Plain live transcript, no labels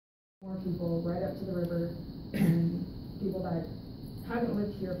more people right up to the river, and people that haven't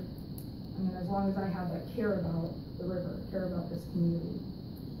lived here, I mean, as long as I have, that care about the river, care about this community.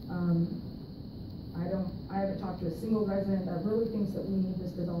 I haven't talked to a single resident that really thinks that we need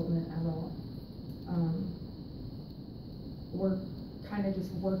this development at all. We're kind of just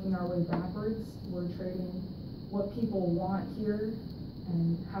working our way backwards. We're trading what people want here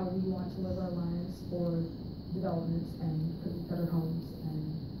and how we want to live our lives for developments and cookie-cutter homes and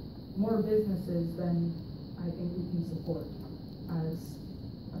more businesses than I think we can support as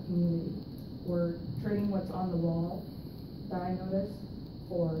a community. We're trading what's on the wall that I noticed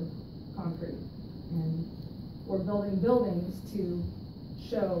for concrete, and we're building buildings to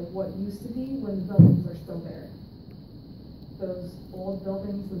show what used to be when the buildings are still there. Those old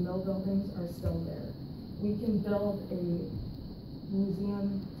buildings, the mill buildings, are still there. We can build a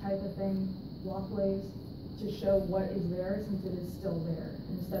museum type of thing, walkways, to show what is there since it is still there,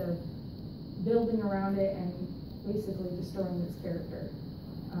 instead of building around it and basically destroying its character.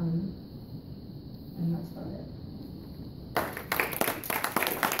 And that's about it.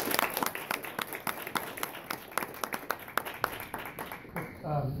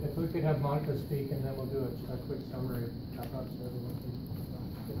 If we could have Monica speak, and then we'll do a quick summary so everyone can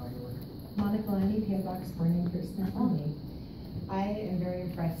get on the way. Monica Lanny, PO Box 4 Snoqualmie. I am very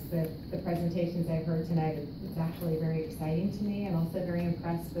impressed with the presentations I've heard tonight. It's actually very exciting to me. I'm also very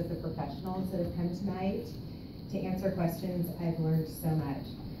impressed with the professionals that have come tonight to answer questions. I've learned so much.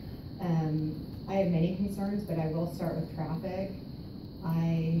 I have many concerns, but I will start with traffic.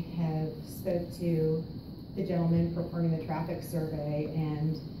 I have spoke to the gentleman performing the traffic survey,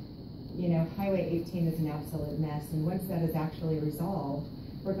 and you know, Highway 18 is an absolute mess, and once that is actually resolved,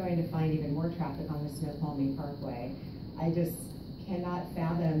 we're going to find even more traffic on the Snoqualmie Parkway. I just cannot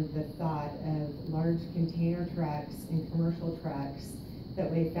fathom the thought of large container trucks and commercial trucks that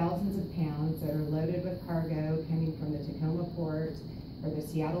weigh thousands of pounds, that are loaded with cargo coming from the Tacoma port or the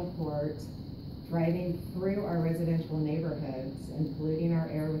Seattle port, driving through our residential neighborhoods and polluting our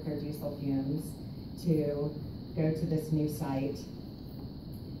air with their diesel fumes to go to this new site.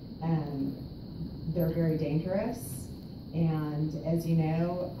 They're very dangerous, and as you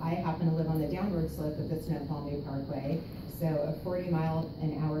know, I happen to live on the downward slope of the Snoqualmie Parkway, so a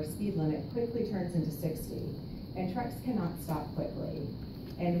 40-mile-an-hour speed limit quickly turns into 60, and trucks cannot stop quickly.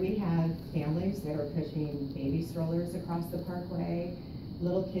 And we have families that are pushing baby strollers across the parkway,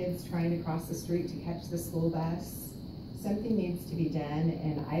 little kids trying to cross the street to catch the school bus. Something needs to be done,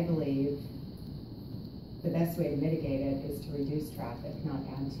 and I believe the best way to mitigate it is to reduce traffic, not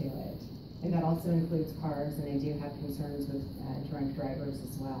add to it. And that also includes cars, and I do have concerns with drunk drivers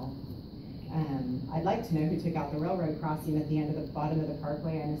as well. I'd like to know who took out the railroad crossing at the end of the bottom of the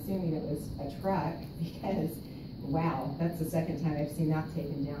parkway. I'm assuming it was a truck, because wow, that's the second time I've seen that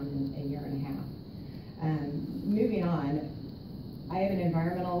taken down in a year and a half. Moving on, I have an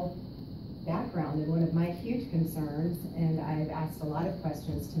environmental background, and one of my huge concerns, and I've asked a lot of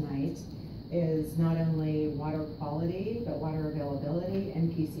questions tonight, is not only water quality, but water availability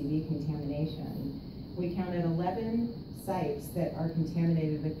and PCB contamination. We counted 11 sites that are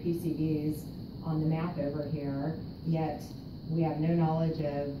contaminated with PCBs on the map over here, yet we have no knowledge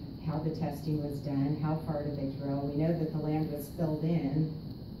of how the testing was done, how far did they drill. We know that the land was filled in,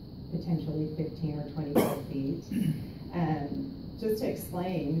 potentially 15 or 25 feet. Just to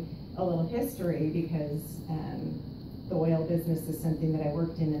explain a little history, because the oil business is something that I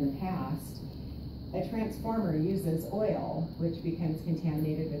worked in the past. A transformer uses oil, which becomes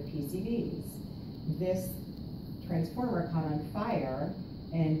contaminated with PCBs. This transformer caught on fire,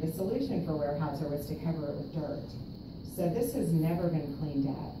 and the solution for Weyerhaeuser was to cover it with dirt. So this has never been cleaned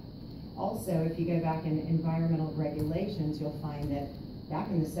up. Also, if you go back in environmental regulations, you'll find that back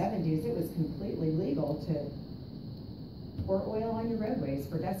in the 70s, it was completely legal to pour oil on your roadways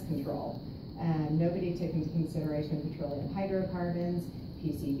for dust control. Nobody took into consideration petroleum hydrocarbons,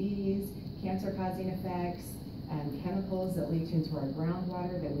 PCBs, cancer-causing effects, chemicals that leach into our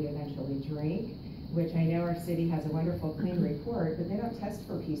groundwater that we eventually drink, which I know our city has a wonderful clean report, but they don't test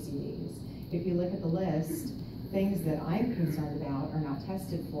for PCBs. If you look at the list, things that I'm concerned about are not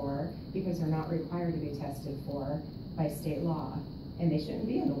tested for because they're not required to be tested for by state law, and they shouldn't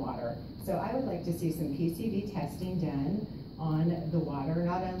be in the water. So I would like to see some PCB testing done on the water,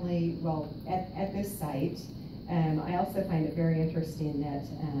 not only, well, at this site. I also find it very interesting that,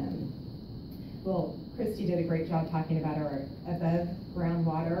 well, Christy did a great job talking about our above ground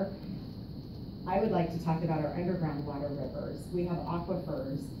water. I would like to talk about our underground water rivers. We have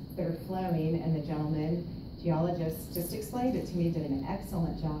aquifers that are flowing, and the gentleman, geologist, just explained it to me, did an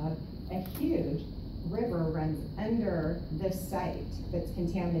excellent job. A huge river runs under this site that's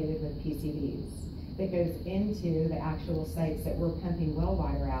contaminated with PCBs, that goes into the actual sites that we're pumping well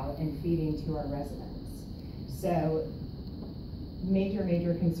water out and feeding to our residents. So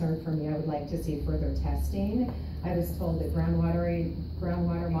major concern for me. I would like to see further testing. I was told that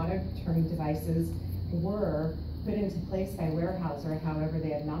groundwater monitoring devices were put into place by Weyerhaeuser. However,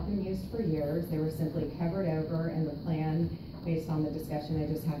 they have not been used for years. They were simply covered over, and the plan, based on the discussion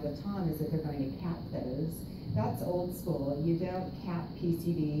I just had with Tom, is that they're going to cap those. That's old school. You don't cap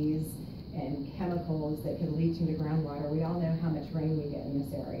PCBs and chemicals that could leach into groundwater. We all know how much rain we get in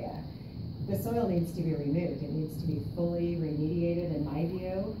this area. The soil needs to be removed. It needs to be fully remediated, in my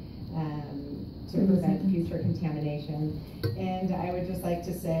view, to prevent future contamination. And I would just like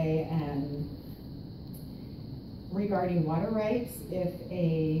to say, regarding water rights, if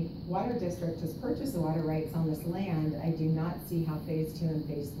a water district has purchased the water rights on this land, I do not see how phase 2 and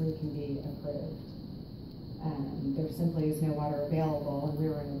phase 3 can be approved. There simply is no water available, and we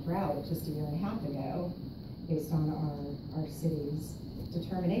were in a drought just a year and a half ago based on our city's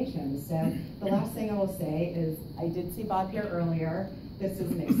determination. So the last thing I will say is, I did see Bob here earlier. This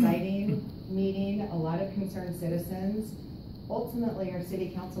is an exciting meeting, a lot of concerned citizens. Ultimately, our city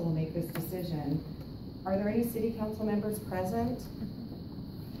council will make this decision. Are there any city council members present?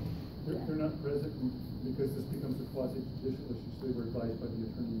 They're not present because this becomes a quasi-judicial issue, so they were advised by the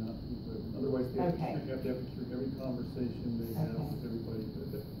attorney not to be present. Otherwise, they have to have every conversation they have with everybody.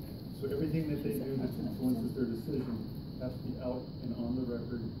 So everything that they do that influences their decision has to be out and on the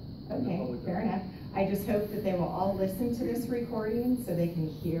record. Okay, fair enough. I just hope that they will all listen to this recording so they can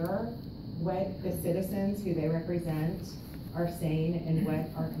hear what the citizens who they represent are saying and what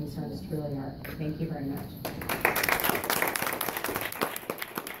our concerns truly are. Thank you very much.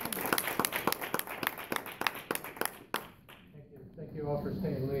 Thank you all for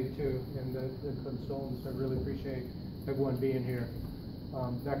staying late too, and the consultants. I really appreciate everyone being here.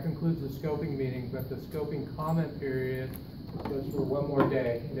 That concludes the scoping meeting, but the scoping comment period goes for one more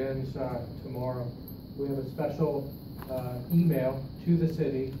day. It ends tomorrow. We have a special email to the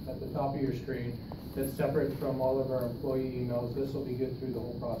city at the top of your screen that's separate from all of our employee emails. This will be good through the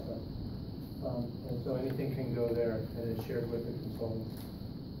whole process. And so anything can go there, and it's shared with the consultants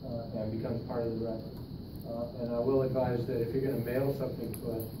and becomes part of the record. And I will advise that if you're going to mail something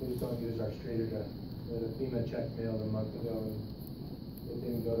to us, please don't use our street address. We had a FEMA check mailed a month ago, and it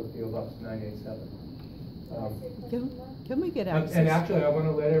didn't go to Field Office 987. Can we get access? And actually, I want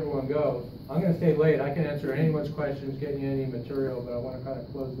to let everyone go. I'm going to stay late. I can answer anyone's questions, get you any material, but I want to kind of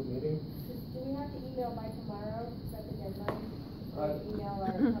close the meeting. Do we have to email by tomorrow? Is that the deadline? Email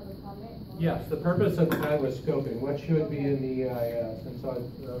our public comment? Yes, the purpose of tonight was scoping. What should be in the EIS? And so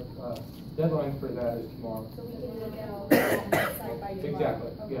the deadline for that is tomorrow. So we can email the site by tomorrow?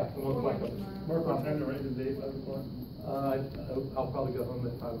 Exactly, Okay. yeah. And we'll collect them. Mark, on time to write the date, 5 o'clock? I'll probably go home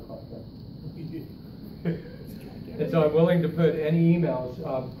at 5 o'clock then. And so I'm willing to put any emails.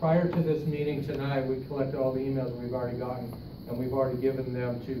 Prior to this meeting tonight, we collected all the emails we've already gotten, and we've already given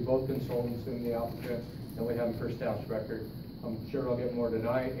them to both consultants and the applicant, and we have them for staff's record. I'm sure I'll get more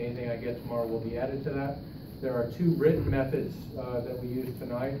tonight. Anything I get tomorrow will be added to that. There are 2 written methods that we used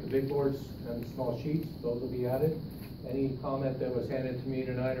tonight, the big boards and the small sheets. Those will be added. Any comment that was handed to me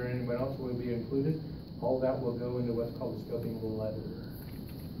tonight or anyone else will be included. All that will go into what's called the scoping letter.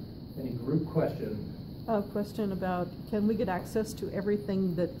 Any group questions? A question about, can we get access to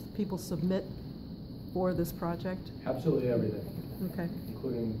everything that people submit for this project? Absolutely everything. Okay.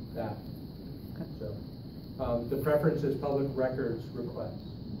 Including that. Okay. So, the preference is public records requests.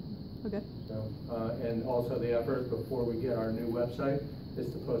 Okay. So, and also the effort before we get our new website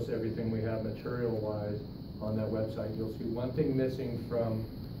is to post everything we have material-wise on that website. You'll see one thing missing from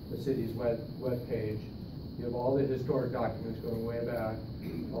the city's web page. You have all the historic documents going way back,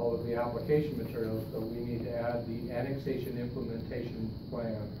 all of the application materials, but we need to add the annexation implementation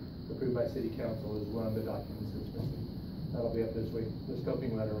plan approved by City Council is one of the documents that's missing. That'll be up this week. The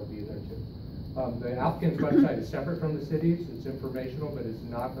scoping letter will be there too. The applicant's website is separate from the city's. It's informational, but it's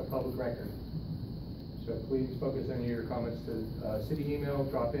not a public record. So please focus any of your comments to city email,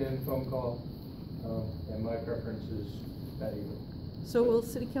 drop in, phone call, and my preference is that email. So will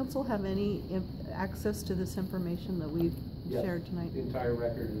City Council have any access to this information that we've shared tonight? The entire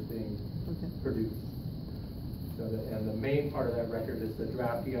record is being produced. So and the main part of that record is the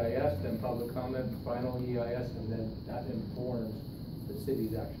draft EIS, then public comment, final EIS, and then that informs the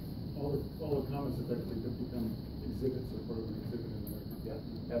city's action. All the comments effectively could become exhibits or part of an exhibit in the record.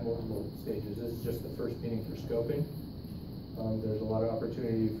 Yeah, at multiple stages. This is just the first meeting for scoping. There's a lot of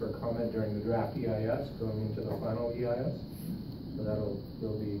opportunity for comment during the draft EIS going into the final EIS. So So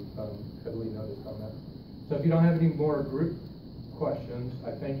you'll be heavily noticed on that. So if you don't have any more group questions,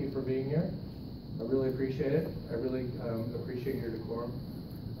 I thank you for being here. I really appreciate it. I really appreciate your decorum.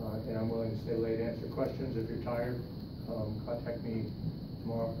 And I'm willing to stay late to answer questions. If you're tired, contact me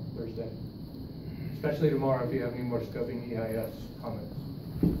tomorrow, Thursday. Especially tomorrow if you have any more scoping EIS comments.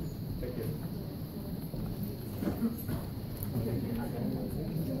 Thank you.